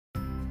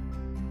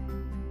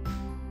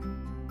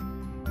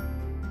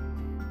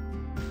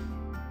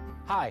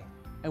Hi,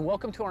 and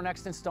welcome to our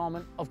next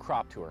installment of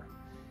Crop Tour.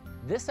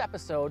 This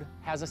episode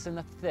has us in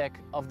the thick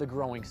of the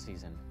growing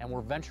season, and we're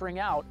venturing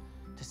out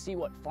to see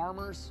what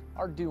farmers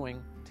are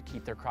doing to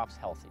keep their crops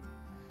healthy.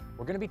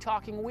 We're going to be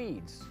talking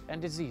weeds and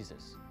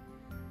diseases,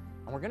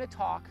 and we're going to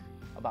talk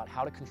about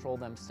how to control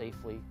them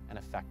safely and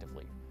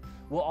effectively.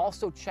 We'll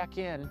also check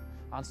in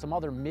on some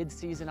other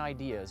mid-season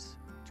ideas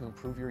to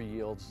improve your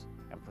yields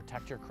and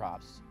protect your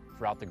crops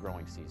throughout the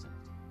growing season.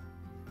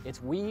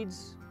 It's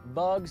weeds,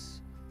 bugs,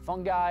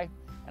 fungi,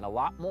 and a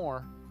lot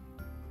more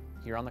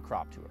here on the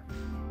Crop Tour.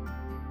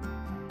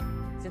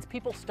 Since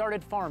people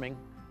started farming,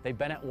 they've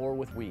been at war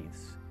with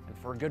weeds, and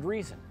for a good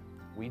reason.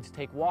 Weeds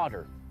take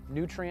water,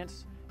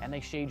 nutrients, and they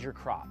shade your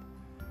crop.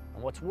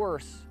 And what's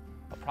worse,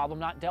 a problem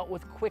not dealt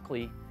with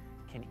quickly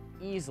can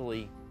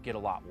easily get a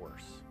lot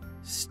worse.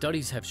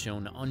 Studies have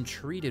shown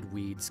untreated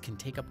weeds can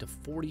take up to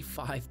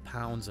 45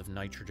 pounds of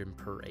nitrogen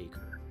per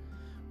acre.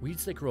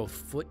 Weeds that grow a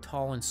foot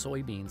tall in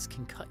soybeans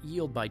can cut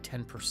yield by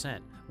 10%.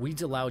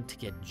 Weeds allowed to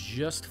get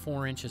just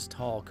 4 inches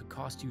tall could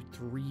cost you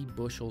 3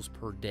 bushels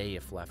per day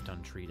if left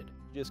untreated.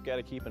 You just got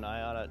to keep an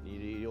eye on it.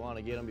 You want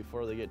to get them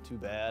before they get too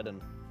bad.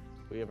 And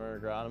we have an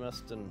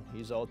agronomist, and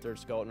he's out there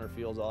scouting our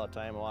fields all the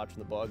time and watching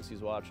the bugs. He's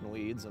watching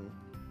weeds, and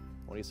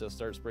when he says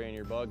start spraying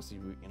your bugs,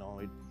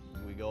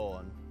 we go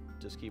and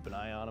just keep an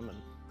eye on them and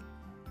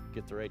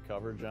get the right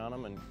coverage on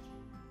them and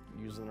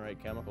using the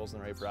right chemicals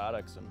and the right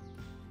products, and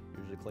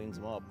usually cleans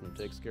them up and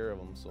takes care of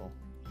them. So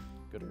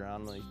good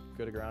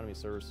agronomy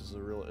services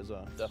is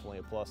definitely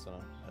a plus, and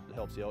it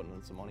helps you out, and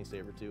it's a money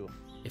saver too.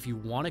 If you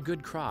want a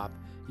good crop,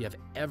 you have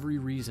every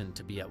reason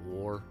to be at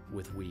war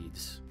with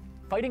weeds.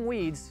 Fighting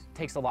weeds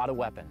takes a lot of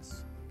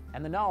weapons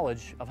and the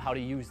knowledge of how to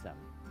use them.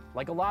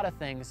 Like a lot of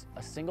things,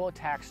 a single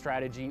attack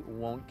strategy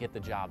won't get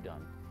the job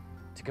done.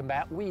 To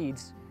combat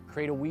weeds,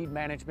 create a weed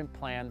management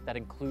plan that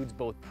includes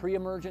both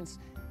pre-emergence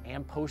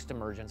and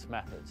post-emergence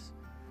methods.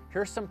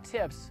 Here's some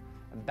tips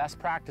and best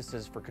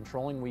practices for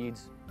controlling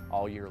weeds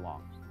all year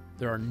long.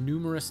 There are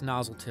numerous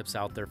nozzle tips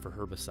out there for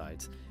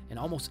herbicides, and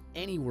almost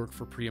any work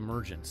for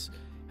pre-emergence.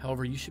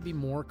 However, you should be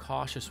more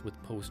cautious with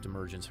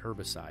post-emergence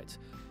herbicides.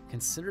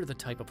 Consider the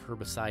type of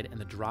herbicide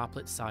and the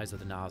droplet size of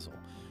the nozzle.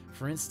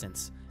 For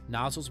instance,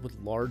 nozzles with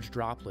large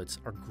droplets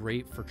are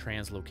great for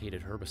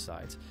translocated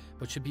herbicides,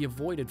 but should be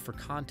avoided for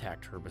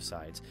contact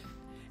herbicides.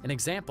 An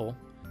example,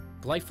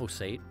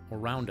 glyphosate or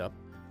Roundup,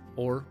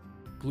 or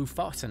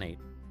glufosinate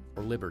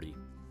or Liberty.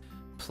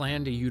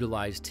 Plan to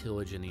utilize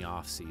tillage in the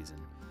off-season.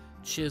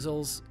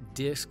 Chisels,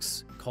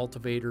 discs,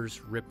 cultivators,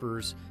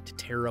 rippers to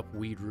tear up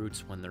weed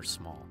roots when they're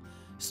small.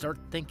 Start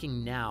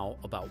thinking now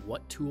about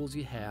what tools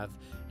you have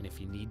and if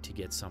you need to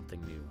get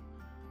something new.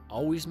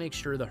 Always make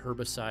sure the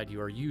herbicide you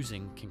are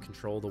using can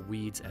control the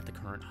weeds at the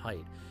current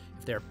height.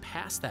 If they're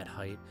past that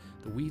height,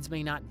 the weeds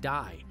may not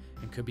die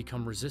and could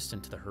become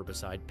resistant to the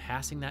herbicide,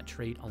 passing that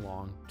trait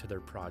along to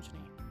their progeny.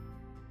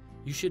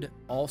 You should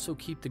also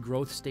keep the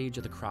growth stage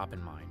of the crop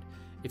in mind.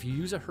 If you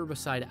use a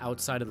herbicide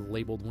outside of the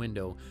labeled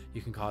window,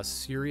 you can cause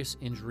serious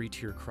injury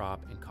to your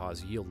crop and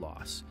cause yield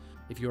loss.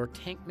 If you are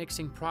tank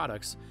mixing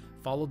products,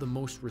 follow the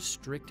most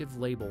restrictive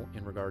label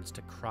in regards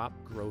to crop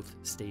growth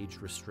stage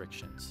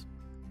restrictions.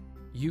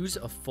 Use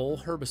a full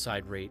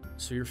herbicide rate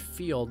so your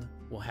field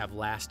will have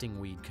lasting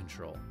weed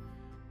control.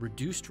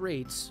 Reduced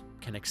rates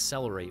can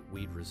accelerate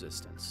weed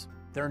resistance.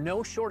 There are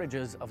no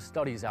shortages of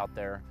studies out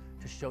there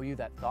to show you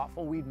that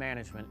thoughtful weed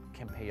management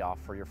can pay off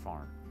for your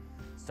farm.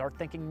 Start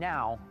thinking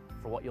now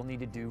for what you'll need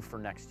to do for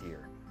next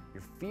year.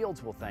 Your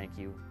fields will thank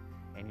you,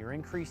 and your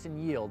increase in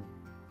yield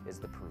is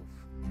the proof.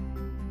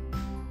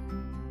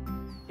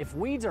 If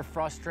weeds are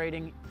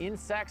frustrating,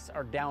 insects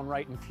are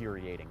downright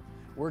infuriating.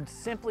 Words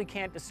simply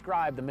can't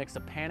describe the mix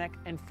of panic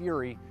and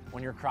fury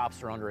when your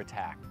crops are under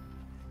attack.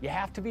 You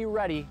have to be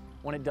ready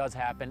when it does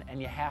happen,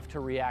 and you have to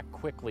react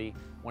quickly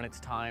when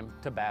it's time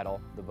to battle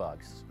the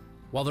bugs.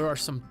 While there are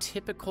some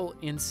typical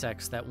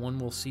insects that one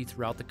will see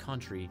throughout the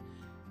country,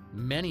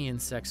 many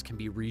insects can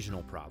be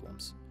regional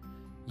problems.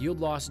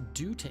 Yield loss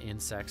due to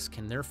insects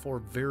can therefore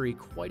vary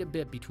quite a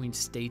bit between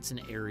states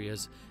and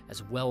areas,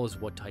 as well as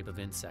what type of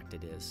insect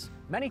it is.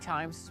 Many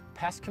times,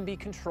 pests can be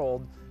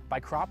controlled by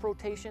crop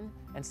rotation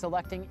and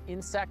selecting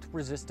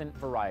insect-resistant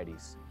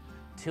varieties.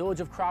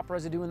 Tillage of crop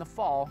residue in the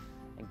fall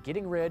and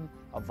getting rid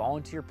of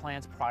volunteer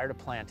plants prior to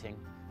planting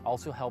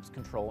also helps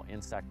control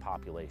insect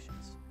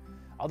populations.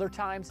 Other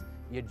times,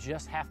 you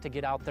just have to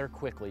get out there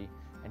quickly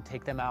and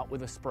take them out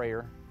with a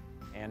sprayer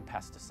and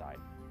pesticide.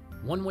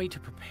 One way to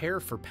prepare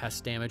for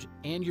pest damage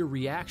and your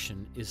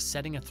reaction is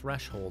setting a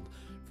threshold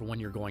for when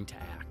you're going to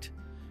act.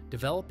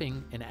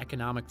 Developing an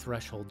economic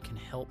threshold can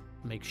help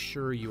make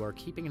sure you are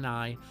keeping an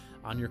eye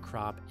on your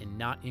crop and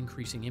not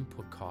increasing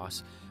input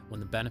costs when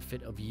the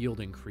benefit of yield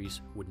increase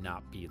would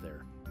not be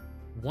there.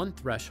 One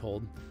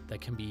threshold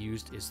that can be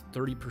used is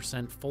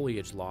 30%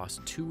 foliage loss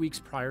 2 weeks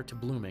prior to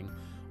blooming,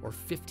 or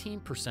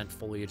 15%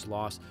 foliage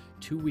loss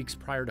 2 weeks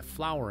prior to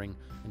flowering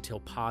until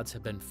pods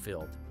have been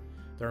filled.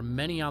 There are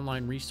many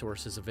online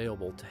resources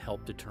available to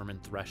help determine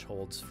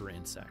thresholds for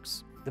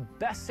insects. The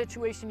best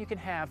situation you can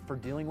have for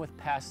dealing with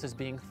pests is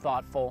being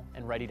thoughtful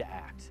and ready to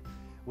act.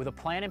 With a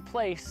plan in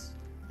place,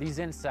 these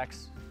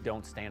insects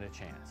don't stand a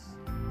chance.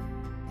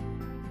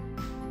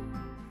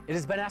 It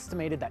has been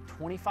estimated that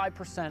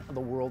 25% of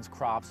the world's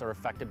crops are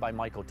affected by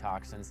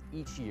mycotoxins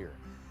each year.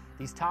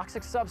 These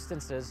toxic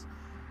substances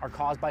are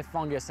caused by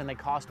fungus and they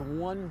cost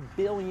 1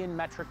 billion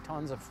metric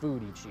tons of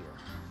food each year.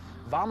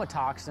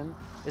 Vomitoxin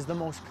is the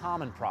most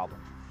common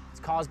problem. It's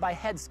caused by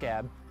head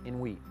scab in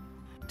wheat.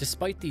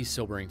 Despite these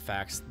sobering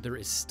facts, there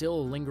is still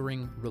a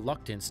lingering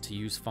reluctance to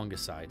use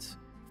fungicides.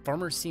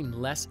 Farmers seem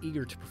less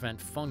eager to prevent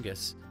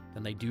fungus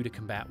than they do to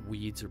combat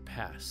weeds or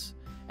pests.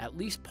 At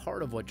least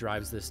part of what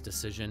drives this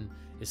decision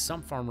is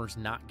some farmers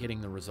not getting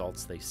the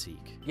results they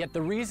seek. Yet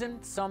the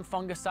reason some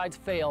fungicides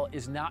fail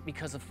is not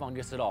because of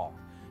fungus at all.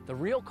 The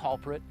real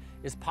culprit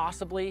is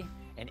possibly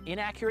an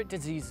inaccurate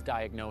disease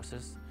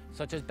diagnosis,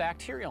 such as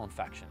bacterial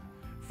infection.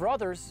 For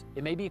others,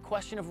 it may be a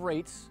question of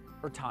rates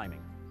or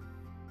timing.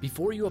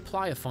 Before you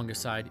apply a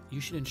fungicide,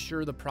 you should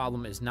ensure the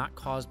problem is not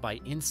caused by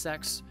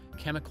insects,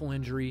 chemical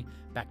injury,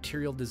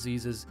 bacterial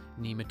diseases,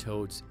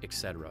 nematodes,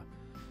 etc.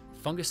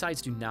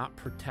 Fungicides do not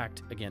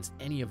protect against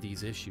any of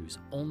these issues,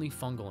 only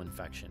fungal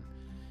infection.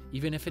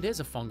 Even if it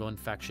is a fungal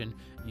infection,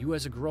 you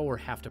as a grower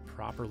have to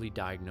properly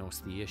diagnose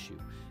the issue,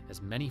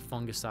 as many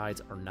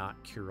fungicides are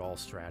not cure-all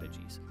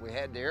strategies. We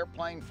had the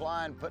airplane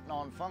flying, putting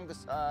on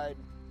fungicide,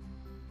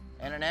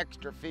 and an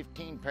extra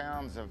 15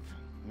 pounds of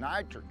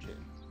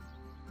nitrogen,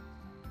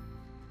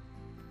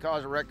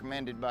 because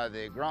recommended by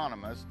the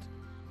agronomist,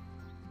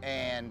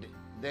 and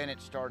then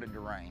it started to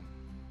rain.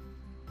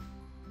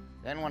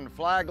 Then when the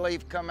flag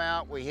leaf come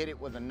out, we hit it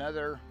with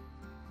another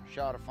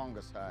shot of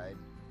fungicide,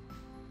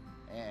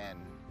 and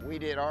we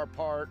did our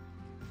part,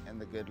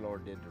 and the good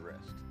Lord did the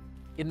rest.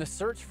 In the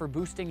search for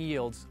boosting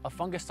yields, a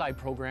fungicide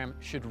program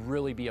should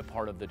really be a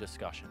part of the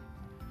discussion.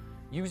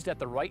 Used at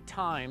the right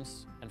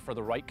times and for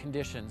the right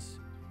conditions,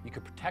 you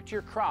could protect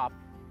your crop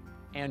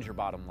and your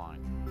bottom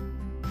line.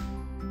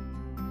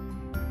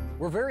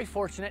 We're very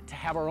fortunate to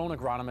have our own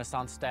agronomist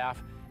on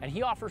staff, and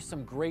he offers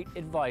some great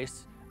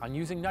advice on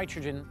using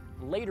nitrogen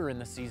later in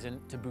the season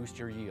to boost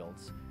your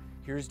yields.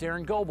 Here's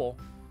Darren Goebel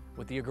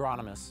with the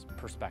agronomist's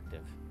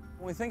perspective.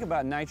 When we think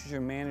about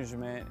nitrogen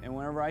management, and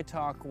whenever I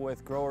talk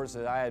with growers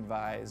that I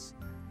advise,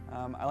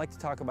 I like to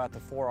talk about the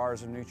 4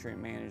 R's of nutrient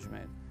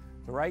management: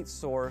 the right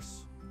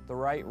source, the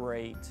right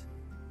rate,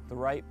 the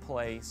right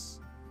place,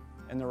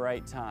 and the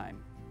right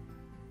time.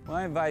 When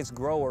I advise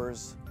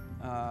growers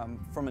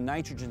from a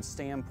nitrogen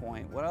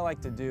standpoint, what I like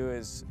to do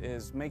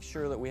is make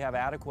sure that we have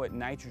adequate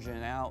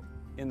nitrogen out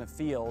in the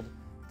field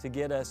to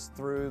get us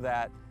through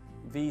that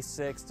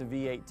V6 to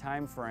V8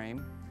 time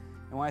frame.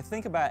 And when I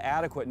think about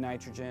adequate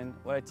nitrogen,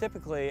 what I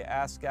typically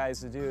ask guys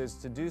to do is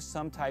to do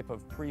some type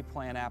of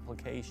pre-plant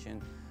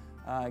application,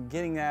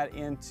 getting that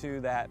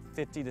into that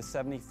 50 to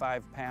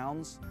 75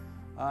 pounds,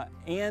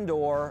 and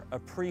or a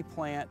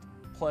pre-plant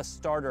plus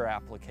starter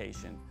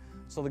application.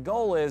 So the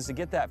goal is to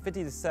get that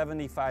 50 to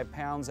 75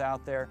 pounds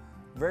out there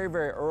very,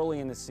 very early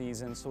in the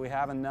season, so we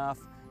have enough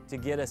to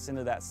get us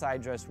into that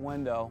side dress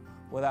window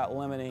without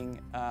limiting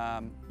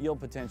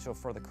yield potential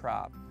for the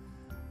crop.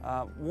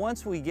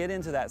 Once we get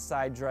into that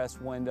side dress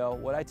window,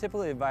 what I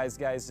typically advise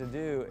guys to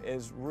do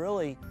is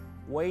really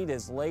wait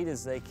as late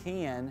as they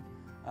can,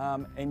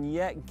 and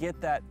yet get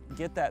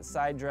that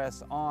side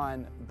dress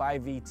on by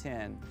V10.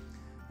 And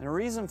the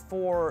reason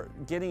for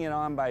getting it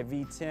on by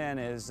V10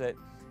 is that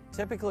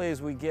typically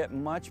as we get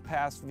much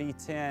past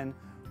V10,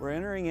 we're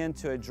entering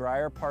into a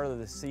drier part of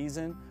the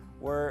season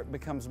where it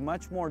becomes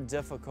much more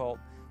difficult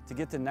to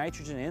get the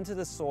nitrogen into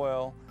the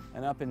soil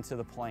and up into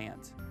the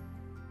plant.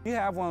 If you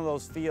have one of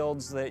those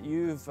fields that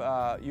you've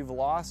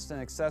lost an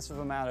excessive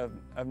amount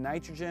of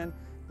nitrogen,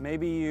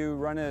 maybe you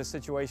run into a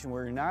situation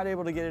where you're not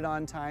able to get it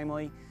on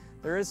timely,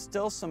 there is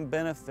still some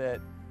benefit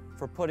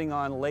for putting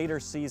on later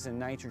season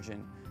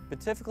nitrogen. But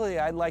typically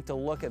I'd like to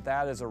look at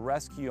that as a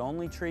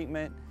rescue-only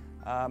treatment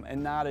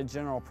and not a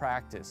general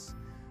practice.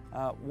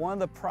 One of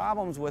the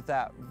problems with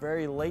that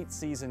very late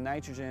season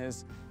nitrogen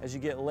is as you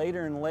get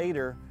later and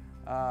later,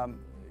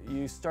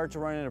 you start to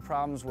run into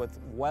problems with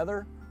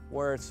weather,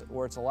 where it's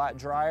a lot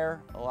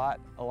drier, a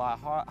lot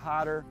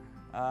hotter,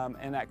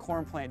 and that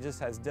corn plant just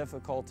has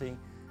difficulty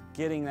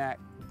getting that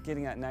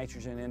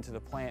nitrogen into the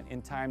plant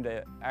in time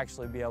to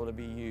actually be able to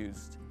be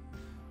used.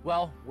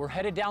 Well, we're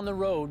headed down the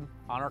road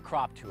on our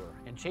crop tour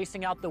and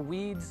chasing out the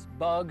weeds,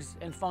 bugs,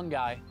 and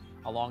fungi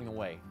along the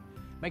way.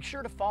 Make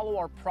sure to follow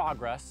our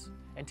progress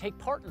and take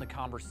part in the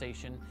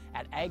conversation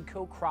at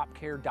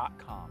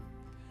agcocropcare.com.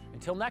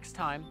 Until next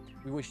time,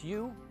 we wish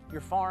you,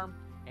 your farm,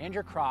 and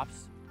your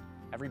crops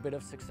every bit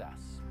of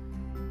success.